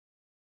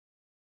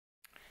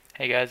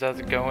Hey guys, how's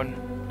it going?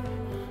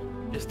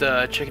 Just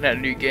checking out a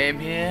new game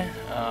here,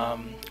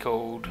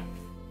 called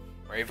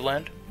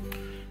Braveland.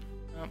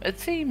 It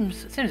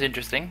seems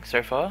interesting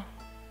so far.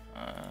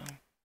 I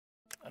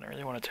don't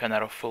really want to turn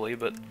that off fully,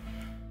 but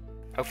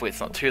hopefully it's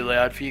not too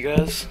loud for you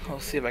guys. I'll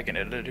see if I can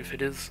edit it if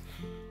it is.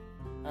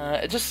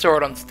 I just saw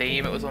it on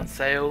Steam, it was on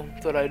sale.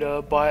 Thought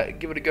I'd buy it,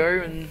 give it a go,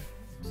 and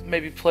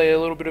maybe play a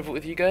little bit of it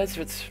with you guys.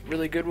 If it's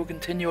really good, we'll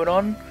continue it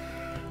on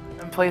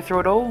and play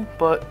through it all,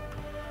 but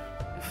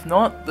if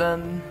not,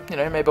 then, you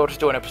know, maybe I'll just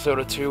do an episode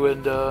or two,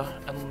 and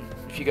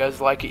if you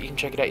guys like it, you can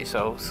check it out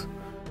yourselves.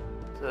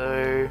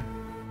 So,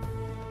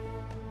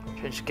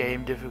 change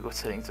game difficult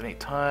settings any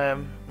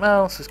time.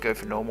 Well, let's just go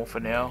for normal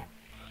for now.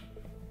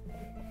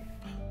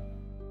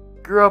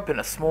 Grew up in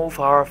a small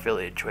far-off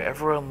village where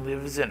everyone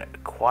lives in a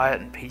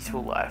quiet and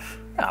peaceful life.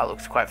 It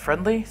looks quite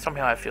friendly.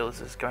 Somehow I feel this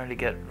is going to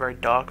get very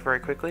dark very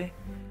quickly.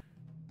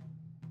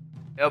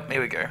 Yep,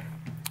 here we go.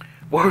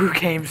 Woe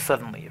came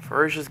suddenly. A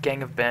ferocious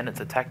gang of bandits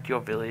attacked your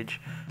village.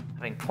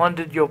 Having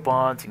plundered your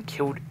barns and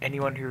killed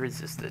anyone who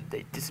resisted,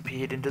 they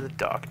disappeared into the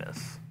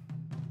darkness.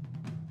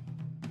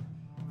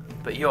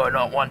 But you're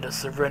not one to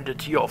surrender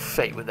to your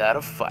fate without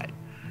a fight.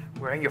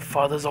 Wearing your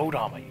father's old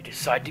armor, you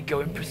decide to go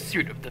in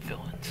pursuit of the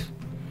villains.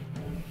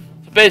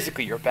 So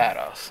basically, you're a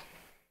badass.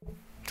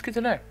 It's good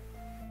to know.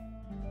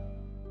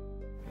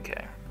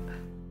 Okay.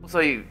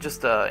 Also,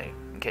 just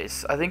in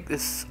case, I think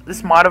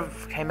this might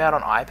have came out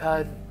on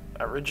iPad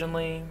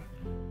originally.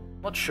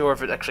 I'm not sure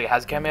if it actually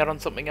has come out on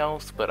something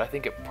else, but I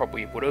think it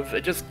probably would have.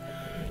 It just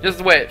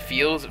the way it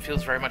feels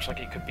very much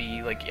like it could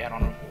be like out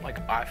on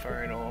like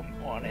iPhone or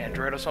on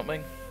Android or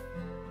something.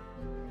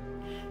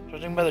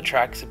 Judging by the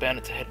tracks, the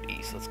bandits are headed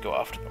east. Let's go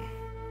after them.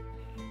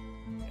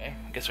 Okay,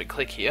 I guess we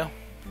click here.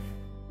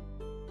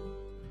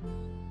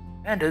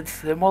 Bandits,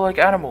 they're more like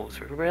animals.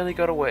 We rarely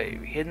got away.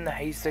 We hid in the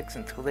haystacks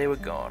until they were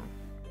gone.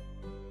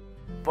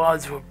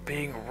 Bards were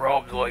being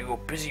robbed while you were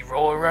busy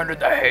rolling around in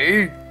the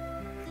hay.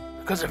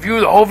 Because of you,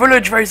 the whole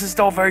village faces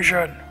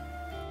starvation.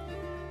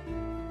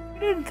 We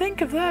didn't think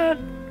of that.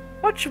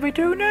 What should we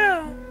do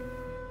now?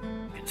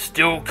 We can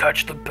still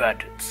catch the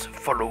bandits.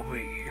 Follow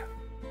me.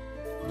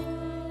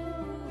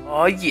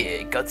 Oh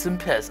yeah, got some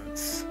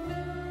peasants.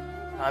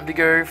 Time to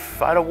go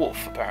fight a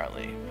wolf,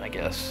 apparently. I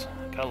guess.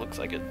 Kinda looks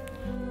like it.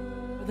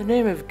 By the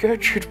name of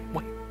Gertrude,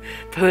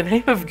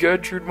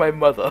 my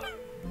mother.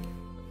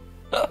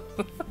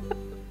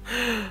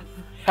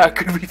 How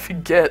could we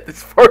forget?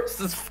 This forest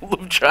is full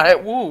of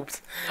giant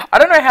wolves. I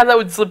don't know how that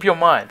would slip your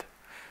mind.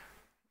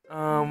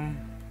 I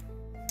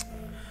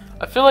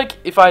feel like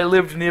if I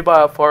lived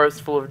nearby a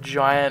forest full of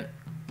giant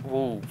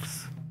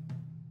wolves,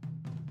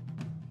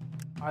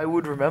 I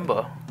would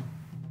remember.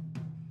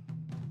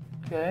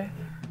 Okay,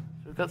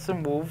 so we've got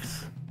some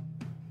wolves.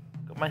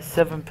 Got my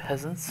 7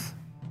 peasants.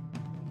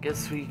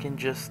 Guess we can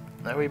just...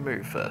 No, we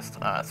move first.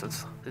 So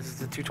this is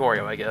the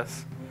tutorial, I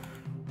guess.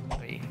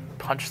 We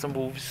punch some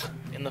wolves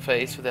in the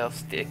face with our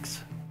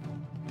sticks.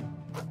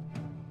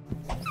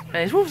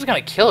 Man, these wolves are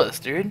gonna kill us,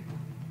 dude.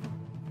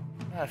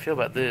 How do I feel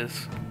about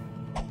this?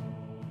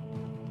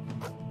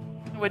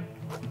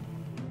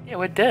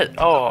 We're dead.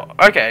 Oh,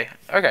 okay.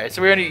 Okay,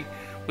 so we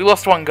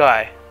lost one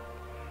guy.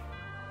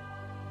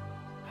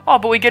 Oh,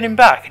 but we get him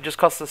back. It just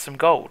cost us some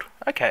gold.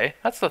 Okay,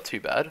 that's not too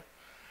bad.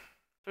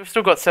 We've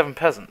still got 7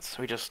 peasants.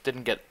 We just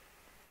didn't get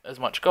as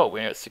much gold.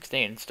 We got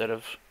 16 instead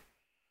of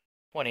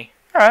 20.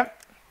 Alright.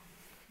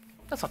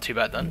 That's not too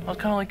bad then. I was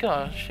kind of like,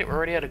 oh shit, we're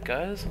already out of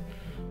guys.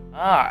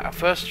 Our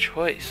first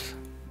choice.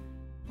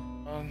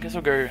 I guess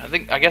we'll go.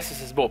 I guess this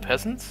is more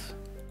peasants.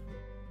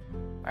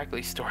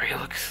 Likely story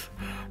looks.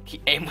 He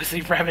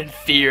aimlessly ran in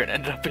fear and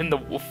ended up in the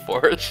wolf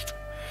forest.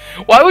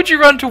 Why would you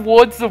run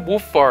towards the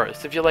wolf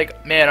forest if you're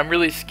like, man, I'm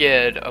really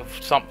scared of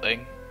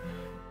something?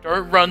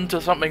 Don't run to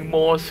something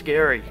more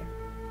scary.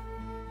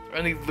 It's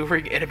only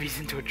luring enemies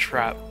into a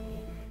trap.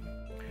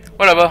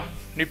 Whatever.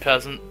 New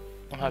peasant.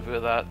 I'm happy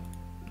with that.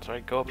 So I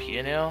go up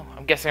here now.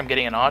 I'm guessing I'm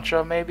getting an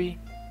archer, maybe?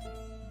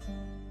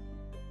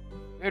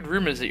 We heard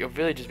rumors that your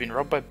village has been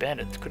robbed by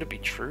bandits. Could it be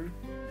true?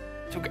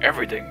 They took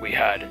everything we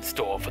had in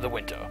store for the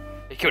winter.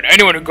 They killed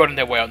anyone who got in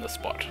their way on the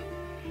spot.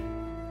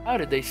 How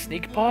did they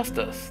sneak past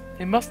us?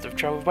 They must have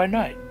traveled by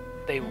night.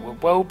 They were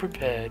well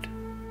prepared.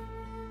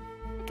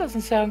 That doesn't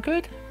sound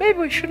good. Maybe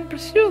we shouldn't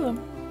pursue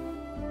them.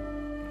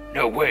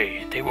 No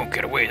way. They won't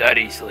get away that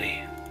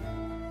easily.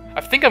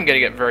 I think I'm gonna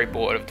get very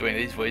bored of doing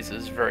these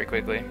voices very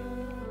quickly.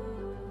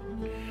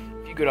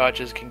 Good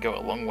archers can go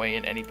a long way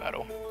in any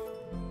battle.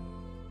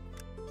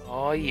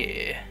 Oh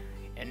yeah.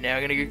 And now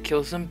we're gonna go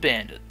kill some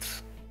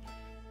bandits.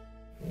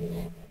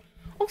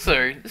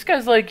 Also, this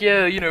guy's like,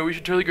 yeah, you know, we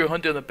should totally go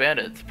hunt down the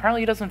bandits.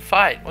 Apparently he doesn't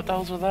fight. What the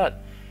hell's with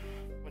that?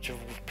 Bunch of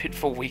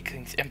pitiful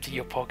weaklings, empty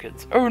your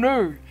pockets. Oh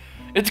no!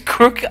 It's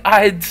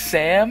Crook-Eyed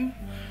Sam?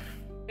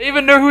 They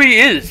even know who he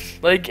is!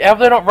 Like, have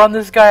they not run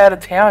this guy out of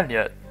town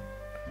yet?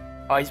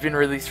 Oh, he's been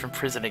released from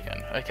prison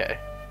again. Okay.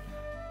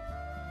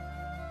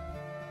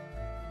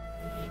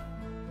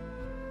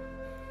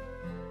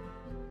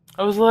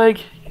 I was like,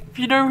 if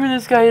you know who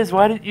this guy is,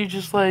 why didn't you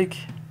just, like,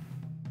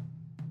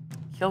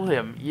 kill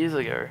him years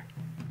ago?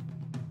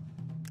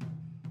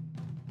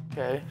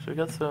 Okay, so we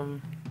got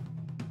some...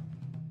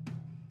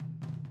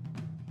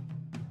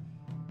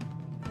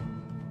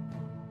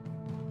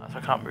 Oh, so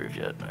I can't move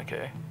yet,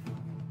 okay.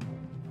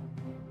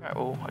 Alright,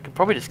 well, I could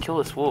probably just kill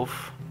this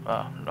wolf.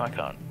 Oh, no I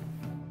can't.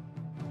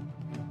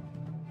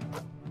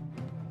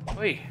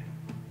 Wait.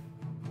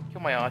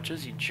 Kill my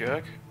archers, you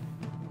jerk.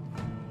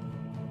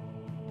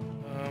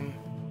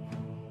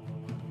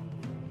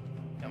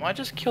 I might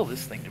just kill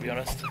this thing, to be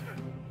honest.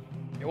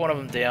 Get one of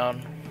them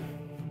down.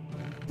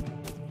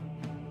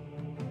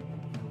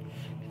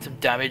 Get some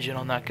damage in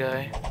on that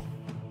guy.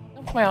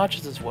 Help my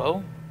archers as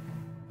well.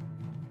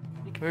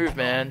 Dick move,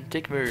 man.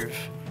 Dick move.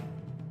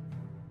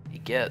 You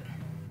get.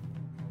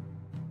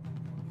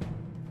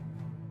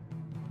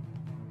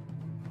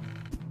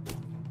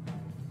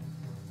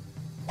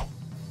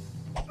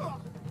 I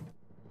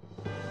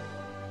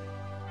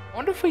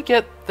wonder if we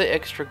get the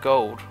extra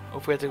gold, or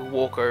if we had to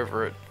walk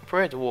over it. If we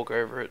had to walk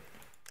over it,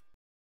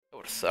 that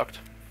would have sucked.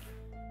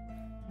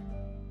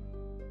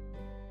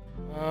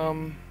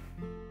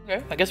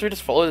 Okay, I guess we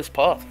just follow this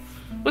path.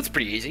 Well, it's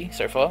pretty easy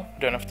so far.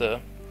 Don't have to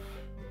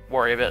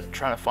worry about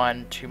trying to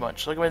find too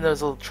much. Like, I mean,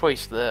 there's a little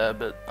choice there,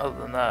 but other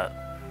than that,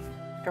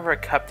 discover a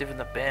captive in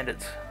the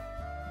bandits.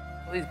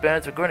 All these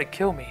bandits are going to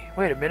kill me.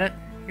 Wait a minute,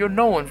 you're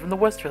no one from the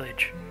West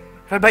Village.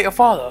 I've heard about your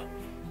father.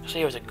 I say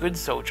he was a good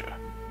soldier.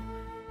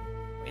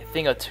 A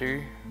thing or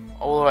two,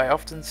 although I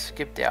often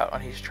skipped out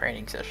on his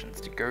training sessions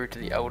to go to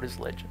the Elders'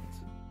 Legends.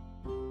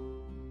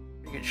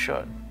 Pretty good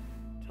shot.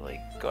 Till I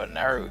got an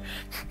arrow.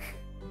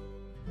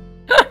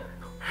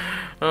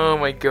 Oh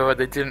my god,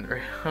 they didn't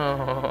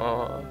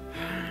oh.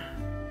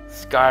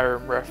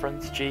 Skyrim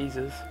reference,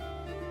 Jesus.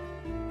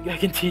 I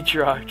can teach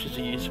your archers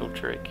a useful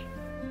trick.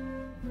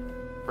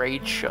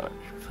 Rage shot.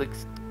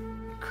 Inflicts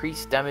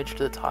increased damage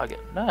to the target.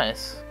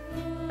 Nice.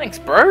 Thanks,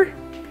 bro.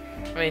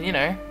 I mean, you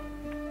know.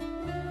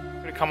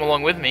 Could have come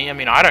along with me. I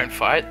mean, I don't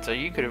fight, so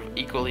you could have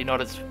equally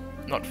not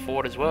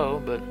fought as well,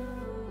 but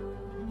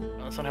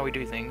that's not how we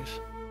do things.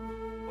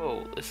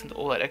 Whoa, listen to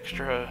all that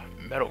extra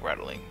metal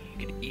rattling.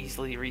 You could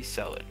easily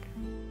resell it.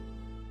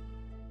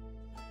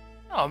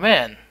 Oh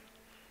man,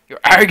 your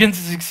arrogance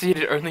is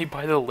exceeded only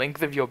by the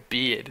length of your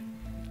beard.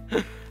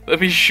 Let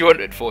me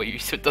shorten it for you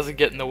so it doesn't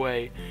get in the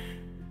way.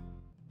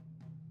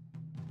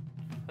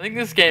 I think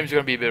this game's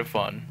gonna be a bit of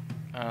fun.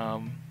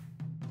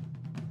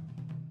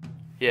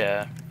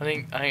 Yeah, I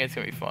think it's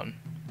gonna be fun.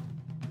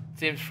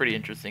 Seems pretty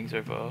interesting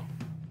so far.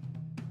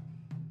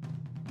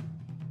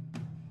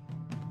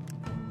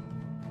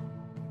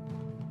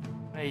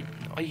 Hey,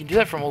 oh, you can do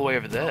that from all the way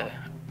over there.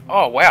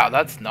 Oh wow,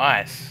 that's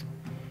nice.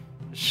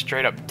 Just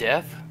straight up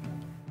death.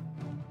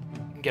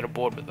 I can get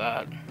aboard with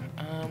that.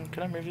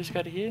 Can I move this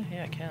guy to here?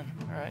 Yeah, I can.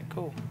 Alright,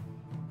 cool.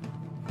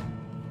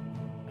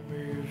 I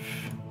move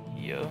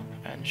here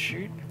and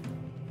shoot.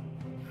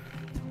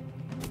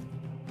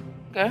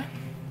 Okay.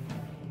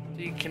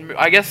 So you can move.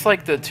 I guess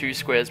like the two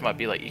squares might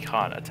be like you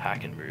can't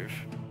attack and move.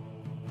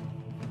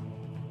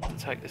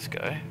 Attack this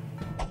guy.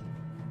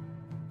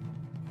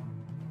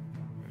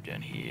 Move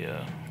down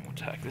here.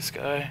 Attack this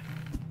guy.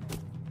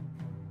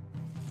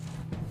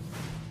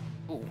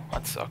 Ooh,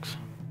 that sucks.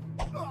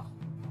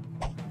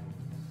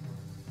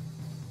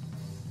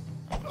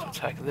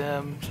 Attack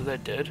them, so they're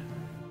dead.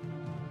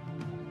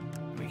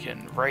 We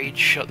can rage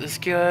shot this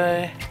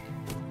guy.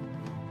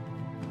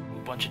 Do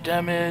a bunch of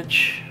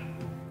damage.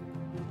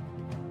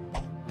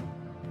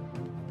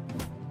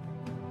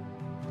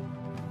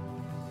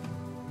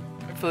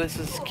 Hopefully this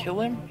is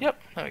kill him.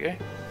 Yep, there we go.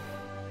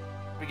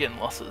 We're getting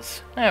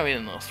losses. Yeah, we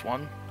didn't lost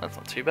one. That's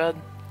not too bad.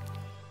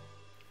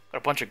 Got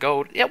a bunch of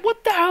gold. Yeah,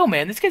 what the hell,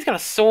 man? This guy's got a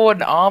sword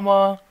and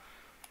armor.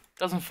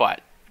 Doesn't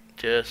fight.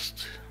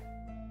 Just...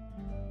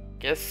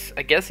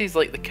 I guess he's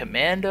like the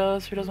commander,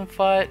 so he doesn't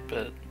fight,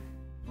 but...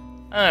 I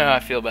don't know how I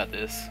feel about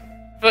this.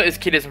 I feel like this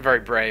kid isn't very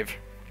brave.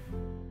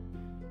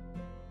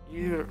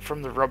 You're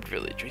from the robbed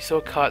village. We saw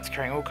carts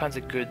carrying all kinds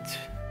of goods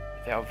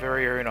with our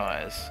very own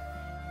eyes.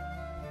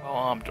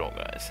 Well-armed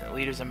organized, and the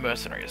leader's a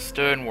mercenary, a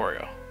stern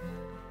warrior.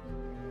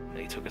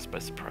 They took us by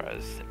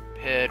surprise. They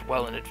prepared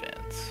well in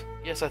advance.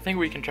 Yes, I think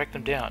we can track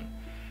them down.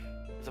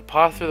 There's a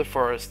path through the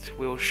forest.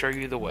 We will show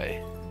you the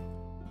way.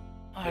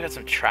 Oh, I got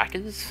some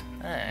trackers.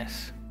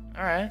 Nice.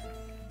 Alright.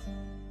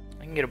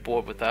 I can get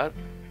aboard with that.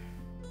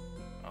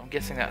 I'm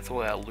guessing that's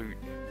all our loot.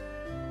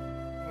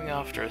 Coming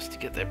after us to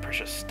get their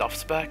precious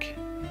stuffs back.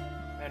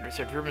 Commander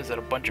said rumors that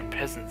a bunch of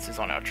peasants is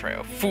on our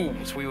trail.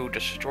 Fools, we will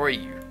destroy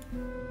you.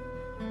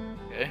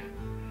 Okay.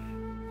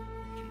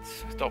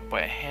 Stopped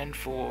by a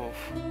handful of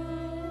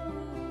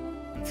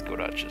skilled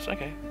archers.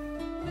 Okay.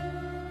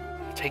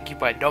 Take you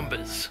by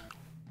numbers.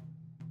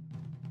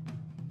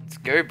 Let's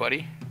go,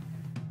 buddy.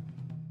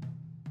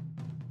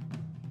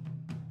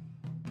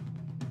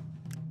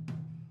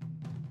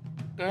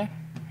 Okay.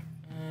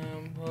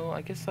 Well,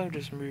 I guess I'll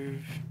just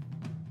move.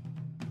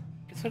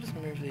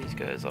 These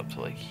guys up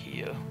to like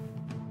here.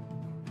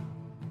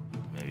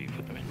 Maybe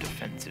put them in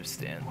defensive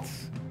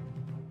stance.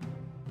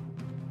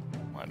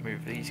 Might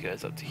move these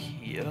guys up to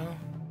here.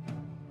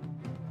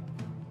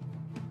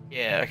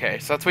 Yeah, okay,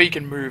 so that's where you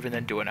can move and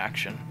then do an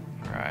action.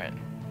 Right.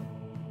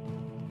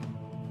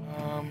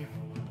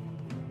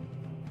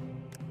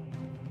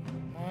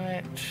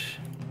 Right.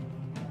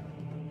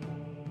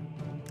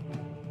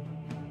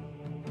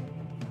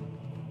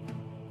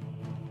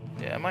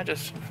 Yeah, I might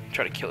just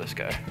try to kill this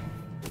guy.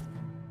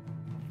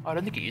 Oh, I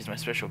don't think he used my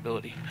special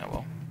ability. Oh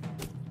well.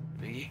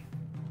 Biggie.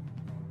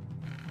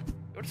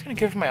 We're just gonna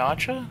go for my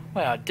archer?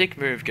 Wow, dick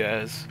move,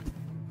 guys.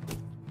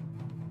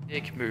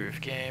 Dick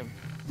move, game.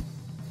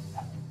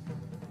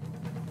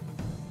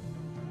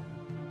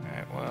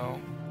 Alright, well.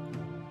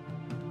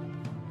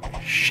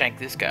 Shank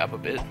this guy up a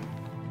bit.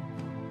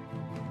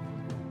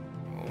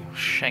 We'll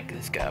shank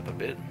this guy up a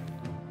bit.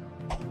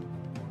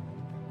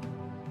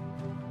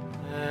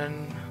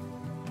 Then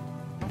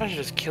I should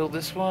just kill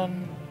this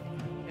one.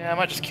 Yeah, I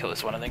might just kill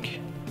this one, I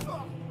think.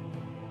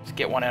 Just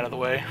get one out of the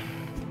way.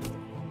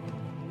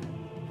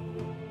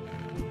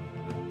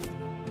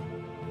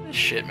 This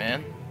shit,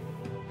 man.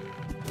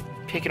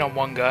 Picking on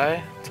one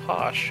guy. It's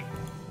harsh.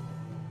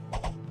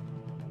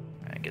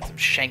 Alright, get some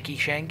shanky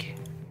shank.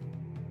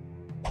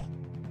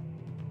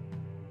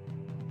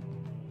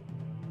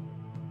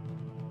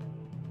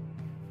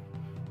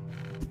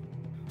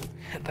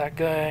 Hit that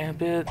guy a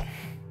bit.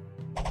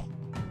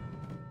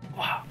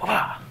 Wow,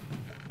 wow.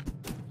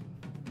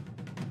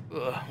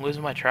 Ugh,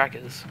 losing my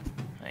trackers.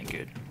 Ain't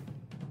good.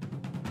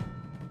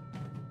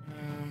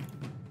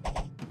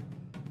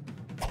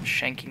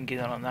 Shanking get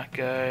on that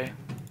guy.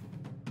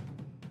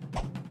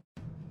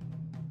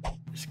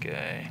 This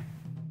guy.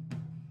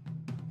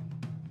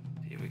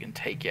 See if we can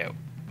take out.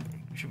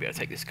 Should be able to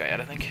take this guy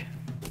out, I think.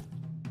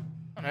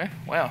 Oh no!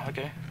 Wow.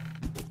 Okay.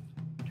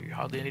 Do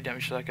hardly any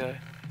damage to that guy.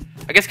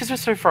 I guess because we're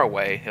so far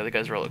away. The other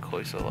guys were a lot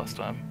closer last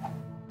time.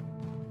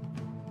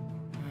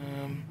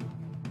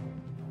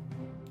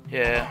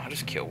 Yeah, I'll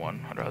just kill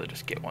one. I'd rather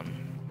just get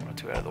one or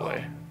two out of the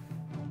way.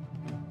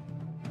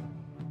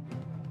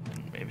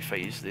 And maybe if I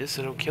use this,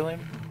 it'll kill him.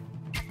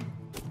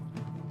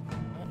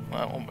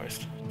 Well,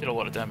 almost. Did a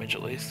lot of damage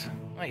at least.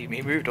 Oh, he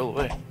moved all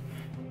the way.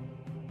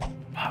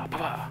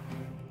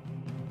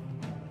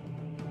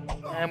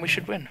 And we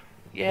should win.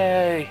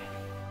 Yay!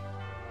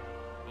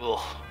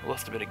 Ugh,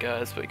 lost a bit of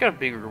guys, but we got a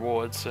big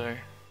reward, so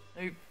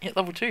we hit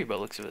level 2 by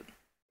the looks of it.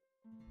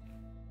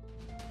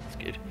 That's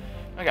good.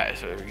 Okay,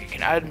 so you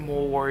can add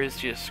more warriors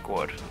to your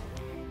squad.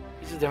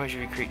 Increases the damage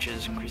of your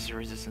creatures, increases the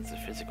resistance to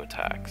physical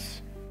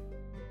attacks.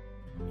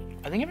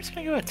 I think I'm just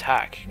gonna go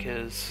attack,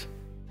 because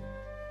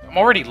I'm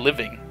already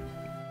living.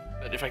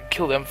 But if I could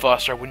kill them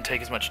faster, I wouldn't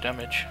take as much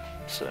damage.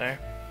 So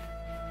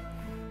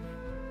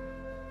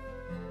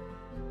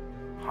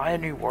hire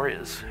new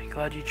warriors.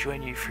 Glad you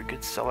joined you for a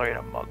good salary and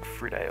a mug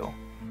fruit ale.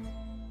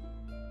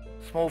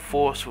 Small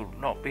force will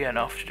not be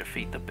enough to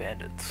defeat the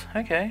bandits.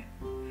 Okay.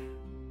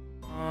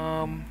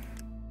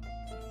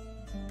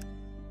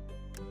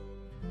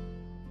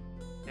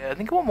 Yeah, I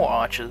think I want more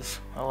archers.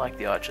 I like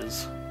the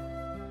archers.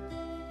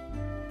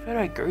 Where do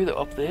I go though?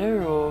 Up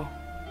there or?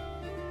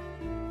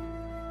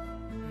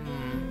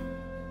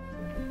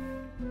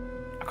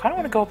 I kind of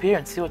want to go up here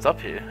and see what's up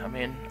here. I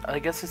mean, I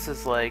guess this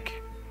is like,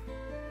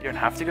 you don't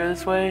have to go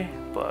this way,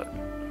 but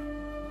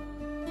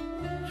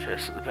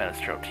chest of the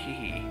bandits dropped.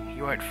 Hee.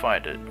 You won't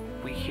find it.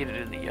 We hid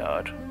it in the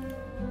yard.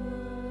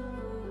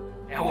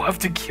 Now we'll have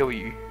to kill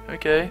you.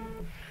 Okay.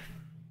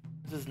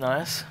 This is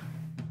nice.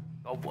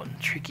 Goblin,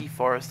 tricky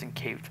forest and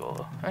cave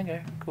dweller.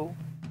 Okay, cool.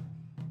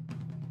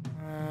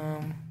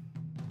 I'm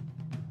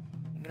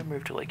gonna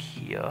move to like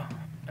here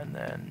and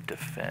then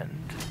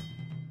defend.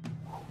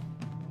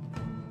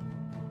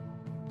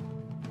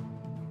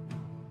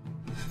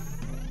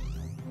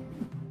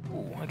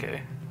 Ooh,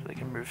 okay. So they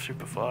can move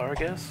super far, I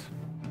guess.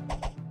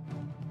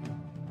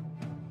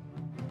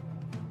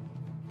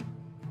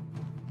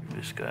 Move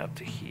this guy up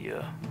to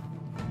here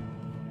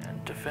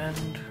and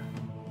defend.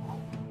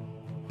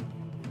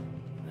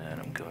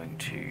 I'm going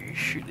to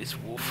shoot this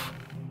wolf.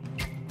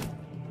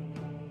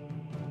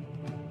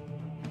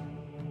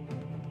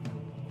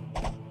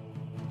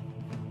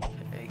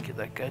 Okay, get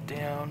that guy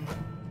down.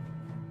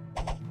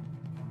 I'm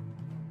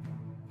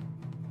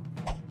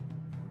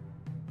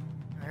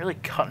really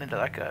cutting into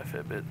that guy a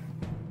fair bit.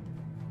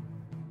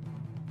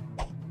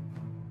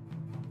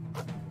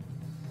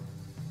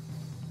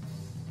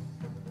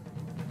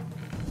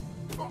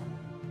 Oh,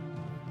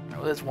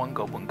 there's one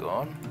goblin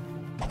gone.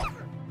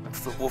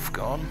 That's the wolf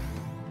gone.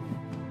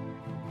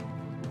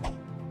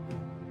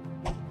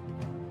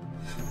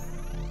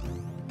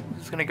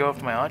 Gonna go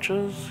after my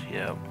archers?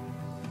 Yeah.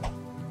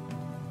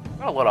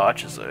 Got a lot of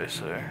archers though,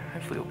 so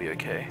hopefully it'll be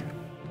okay.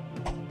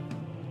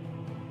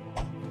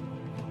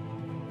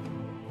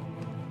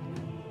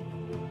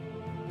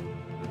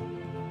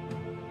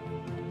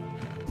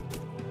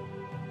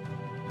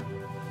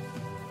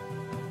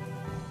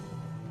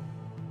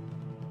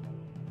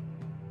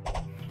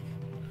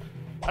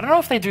 I don't know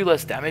if they do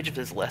less damage if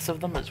there's less of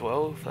them as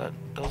well, if that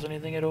does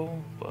anything at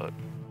all, but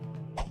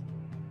I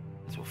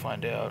guess we'll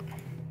find out.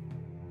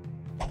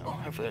 Oh,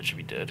 hopefully that should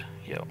be dead.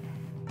 Yep.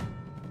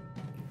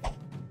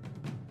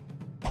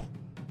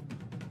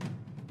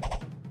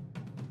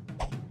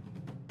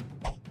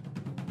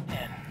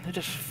 Man, they're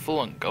just full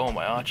on go on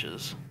my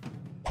archers.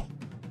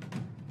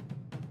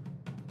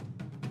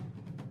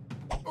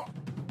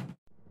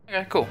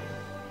 Okay, cool.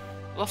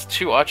 Lost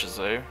 2 archers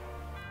though.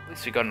 At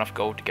least we got enough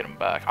gold to get them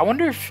back. I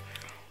wonder if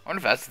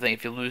that's the thing.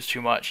 If you lose too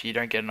much, you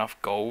don't get enough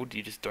gold.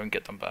 You just don't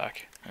get them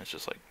back. And it's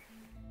just like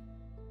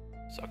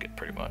suck it,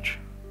 pretty much.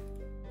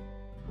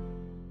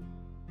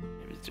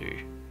 Maybe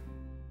do.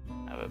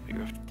 But you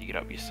have to dig it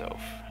up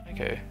yourself.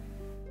 Okay.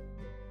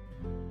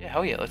 Yeah,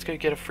 hell yeah. Let's go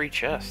get a free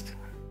chest.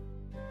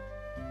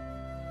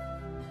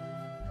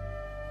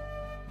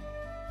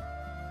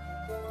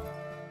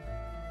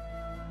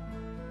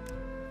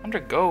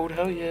 100 gold,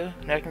 hell yeah.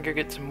 Now I can go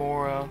get some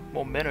more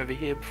men over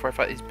here before I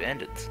fight these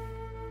bandits.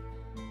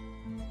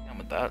 Done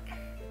with that.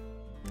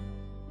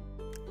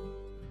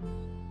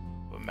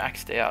 We're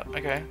maxed out.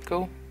 Okay,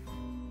 cool.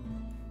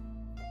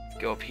 Let's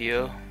go up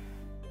here.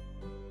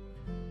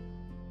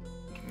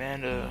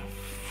 Commander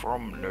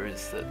From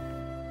knows that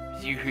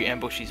it's you who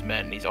ambushed these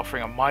men, and he's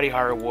offering a mighty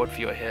high reward for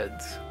your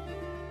heads.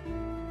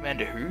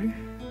 Commander who?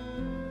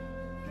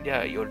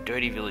 Yeah, your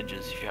dirty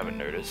villagers, if you haven't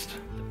noticed.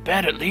 The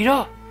bandit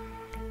leader?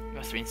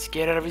 Must have been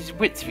scared out of his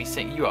wits if he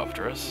sent you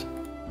after us.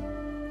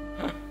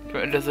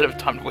 Commander doesn't have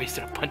time to waste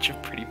on a bunch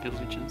of pretty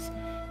villagers.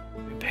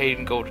 We paid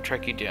in gold to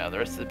track you down. The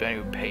rest of the bounty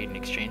were paid in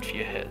exchange for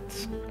your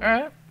heads.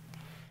 Alright.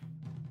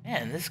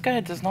 Man, this guy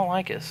does not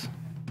like us.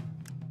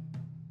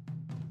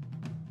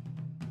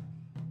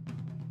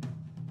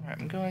 Alright,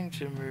 I'm going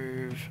to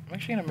move... I'm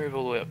actually going to move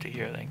all the way up to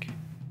here, I think.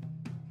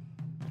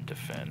 And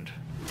defend.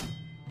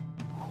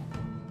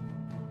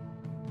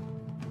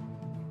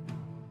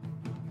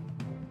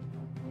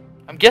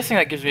 I'm guessing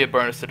that gives me a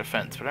bonus to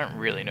defense, but I don't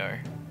really know.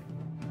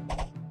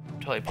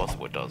 Entirely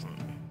possible it doesn't.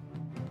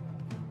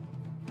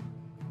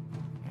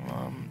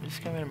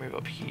 Just going to move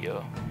up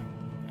here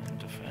and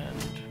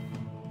defend.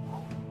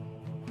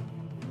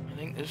 I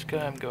think this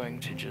guy I'm going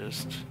to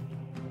just...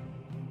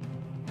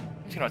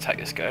 I'm just going to attack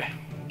this guy.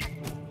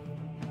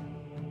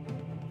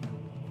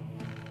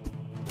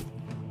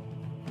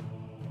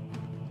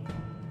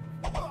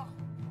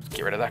 Let's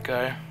get rid of that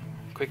guy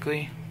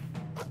quickly.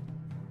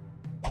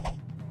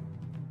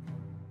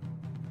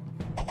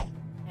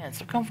 Man,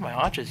 stop coming for my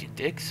archers, you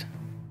dicks.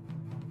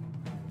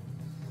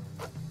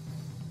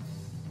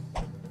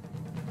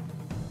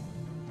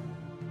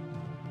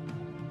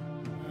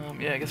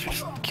 Yeah, I guess we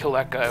just kill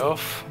that guy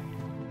off.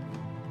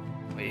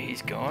 Wait,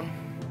 he's gone.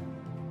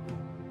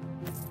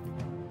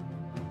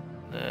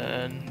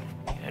 Then,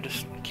 yeah,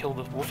 just kill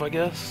the wolf, I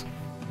guess.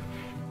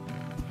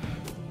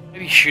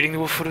 Maybe shooting the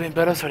wolf would have been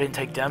better so I didn't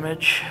take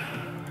damage.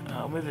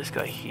 I'll move this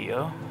guy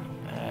here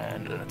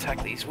and then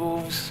attack these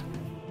wolves.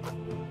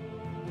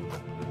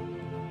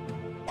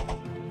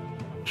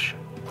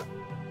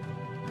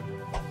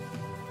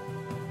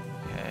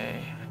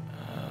 Okay,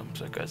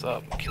 so it goes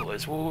up, kill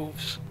those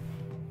wolves.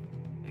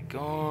 They're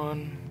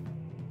gone.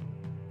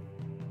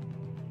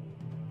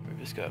 Move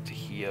this guy up to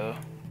here.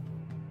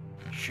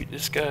 Shoot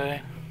this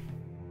guy.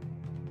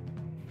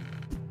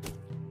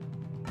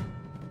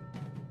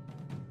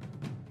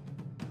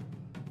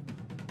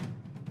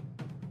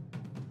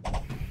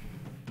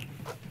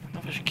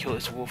 I should kill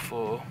this wolf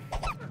or... Oh,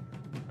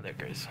 there it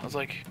goes. I was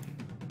like,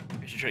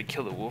 I should try to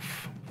kill the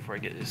wolf before I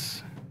get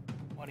this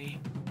money.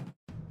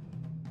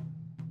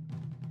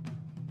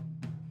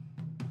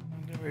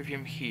 I'm gonna move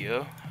him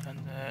here, and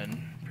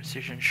then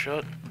precision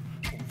shot,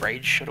 or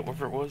rage shot, or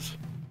whatever it was.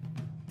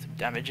 Some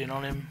damage in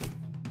on him.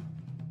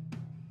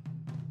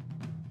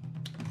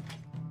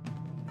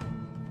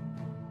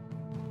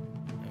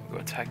 And we'll go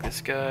attack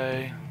this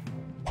guy.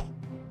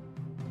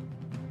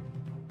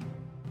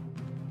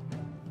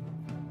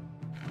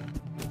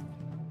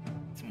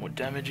 More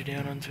damage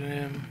down onto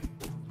him.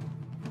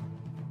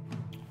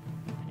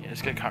 Yeah,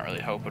 this guy can't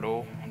really help at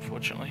all,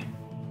 unfortunately.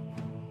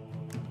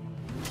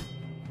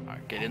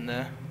 Alright, get in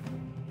there.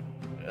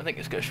 I think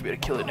this guy should be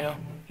able to kill it now.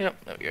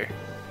 Yep, there we go.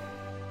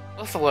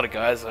 Lost a lot of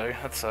guys though,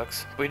 that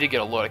sucks. We did get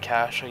a lot of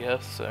cash, I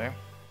guess, so...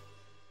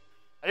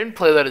 I didn't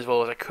play that as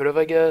well as I could have,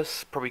 I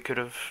guess. Probably could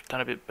have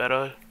done a bit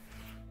better.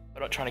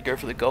 I'm not trying to go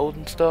for the gold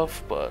and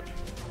stuff, but...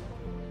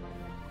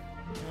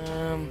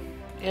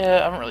 yeah,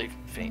 I haven't really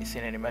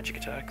seen any magic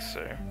attacks,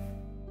 so...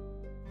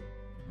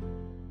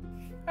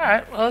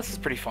 Alright, well this is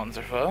pretty fun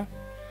so far.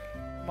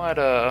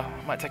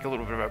 Might take a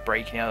little bit of a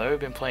break now though. We've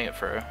been playing it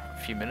for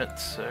a few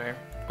minutes, so...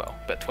 Well,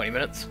 about 20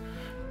 minutes.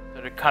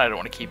 But I kinda don't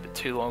want to keep it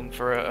too long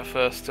for a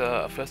first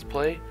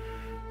play.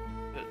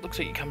 But it looks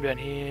like you come down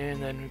here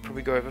and then we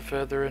probably go over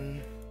further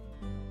and...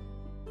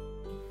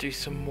 do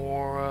some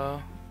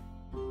more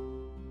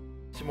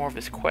of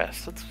this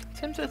quest.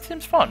 It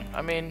seems fun.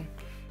 I mean...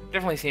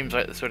 Definitely seems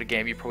like the sort of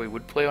game you probably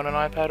would play on an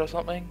iPad or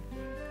something.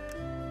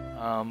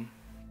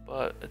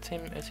 But it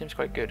seems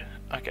quite good.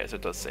 Okay, so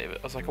it does save it.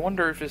 I was like, I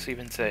wonder if this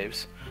even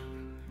saves.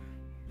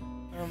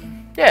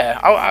 Yeah,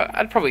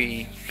 I'd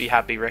probably be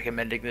happy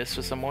recommending this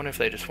for someone if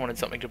they just wanted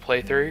something to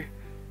play through.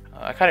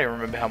 I can't even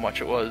remember how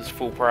much it was,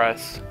 full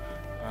price.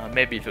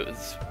 Maybe if it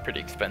was pretty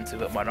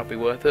expensive it might not be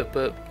worth it,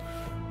 but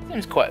it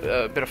seems quite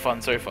a bit of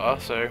fun so far,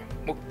 so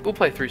we'll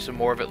play through some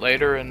more of it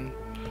later and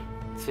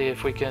see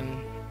if we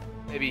can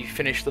maybe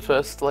finish the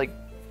first, like,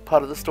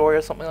 part of the story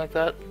or something like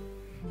that.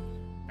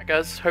 Alright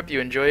guys, hope you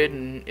enjoyed,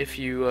 and if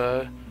you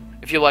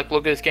If you like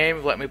look at this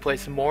game, let me play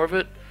some more of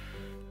it.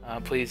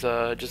 Please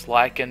just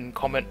like and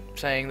comment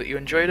saying that you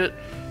enjoyed it.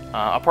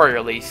 I'll probably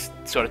release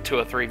sort of 2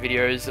 or 3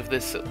 videos of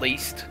this at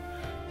least.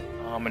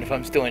 And if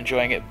I'm still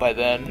enjoying it by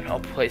then, I'll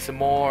play some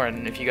more,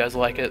 and if you guys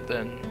like it,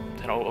 then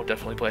I'll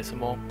definitely play some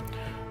more.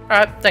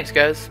 Alright, thanks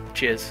guys.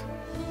 Cheers.